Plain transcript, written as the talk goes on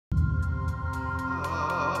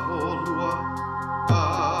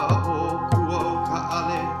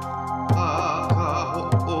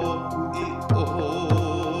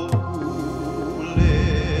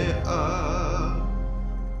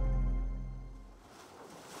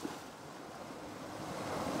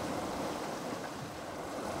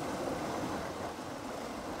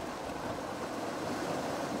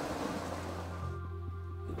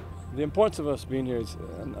The importance of us being here is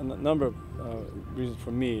a number of reasons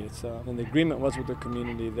for me. And the agreement was with the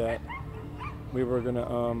community that we were going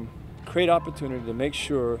to create opportunity to make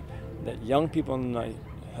sure that young people on the night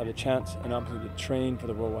had a chance and opportunity to train for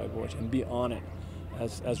the worldwide voyage and be on it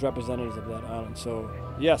as representatives of that island. So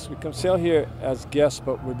yes, we come sail here as guests,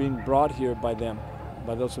 but we're being brought here by them,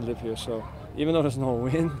 by those who live here. So even though there's no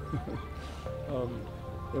wind,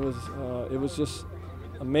 it was just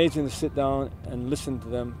amazing to sit down and listen to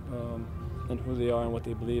them and who they are and what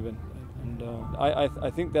they believe in. And I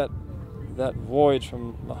think that voyage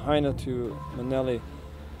from Lahaina to Manele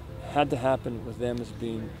had to happen with them as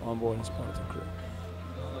being on board as part of the crew.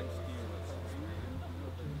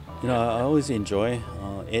 You know, I always enjoy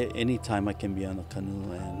any time I can be on a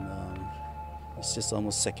canoe, and it's just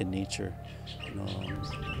almost second nature. You know,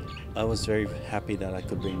 I was very happy that I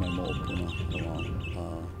could bring my mo'opuna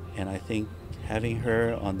along, and I think having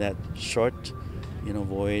her on that short,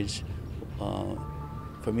 voyage,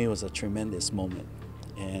 for me was a tremendous moment.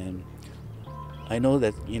 And I know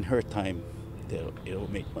that in her time,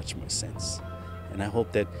 it'll make much more sense. And I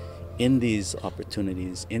hope that in these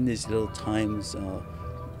opportunities, in these little times,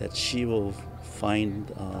 that she will find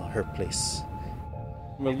her place.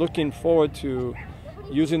 We're looking forward to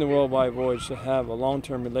using the Worldwide Voyage to have a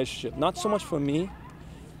long-term relationship, not so much for me,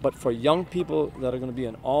 but for young people that are going to be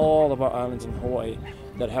in all of our islands in Hawaii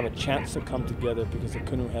that have a chance to come together because the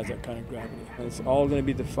canoe has that kind of gravity. And it's all going to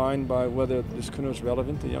be defined by whether this canoe is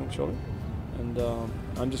relevant to young children. And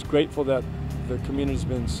I'm just grateful that the community's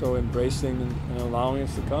been so embracing and allowing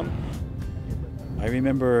us to come. I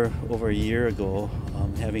remember over a year ago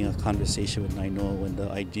having a conversation with Nainoa when the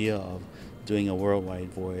idea of doing a worldwide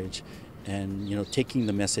voyage and taking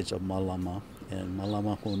the message of Mālama, and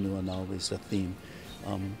Mālama Honua now is the theme.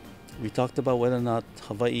 We talked about whether or not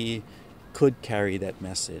Hawaii could carry that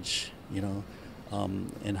message,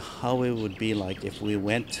 and how it would be like if we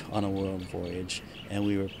went on a world voyage and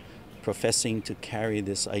we were professing to carry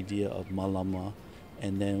this idea of Mālama,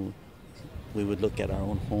 and then we would look at our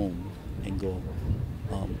own home and go,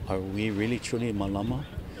 are we really truly Mālama?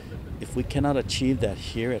 If we cannot achieve that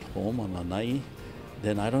here at home on Lānaʻi,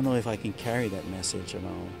 then I don't know if I can carry that message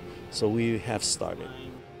around. So we have started.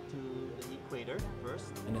 To the equator first.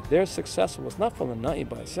 And if they're successful, it's not for Lānaʻi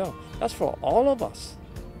by itself. That's for all of us,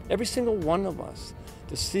 every single one of us,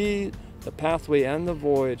 to see the pathway and the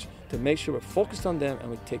voyage, to make sure we're focused on them and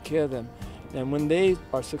we take care of them. And when they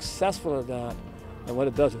are successful at that, and what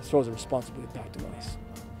it does, it throws the responsibility back to us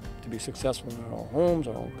to be successful in our own homes,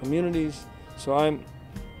 our own communities. So I'm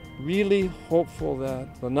really hopeful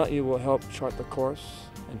that Lānaʻi will help chart the course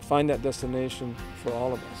and find that destination for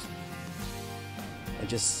all of us.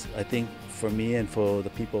 I think for me and for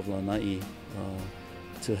the people of Lānaʻi,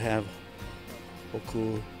 to have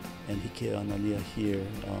Hōkūleʻa and Hikeanalia here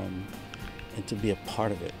and to be a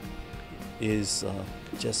part of it is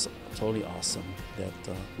just totally awesome,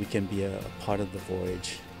 that we can be a part of the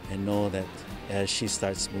voyage and know that as she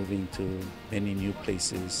starts moving to many new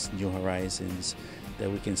places, new horizons, that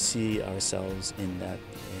we can see ourselves in that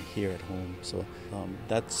here at home. So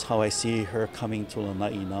that's how I see her coming to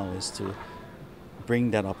Lānaʻi now, is to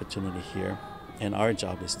bring that opportunity here, and our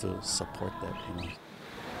job is to support that.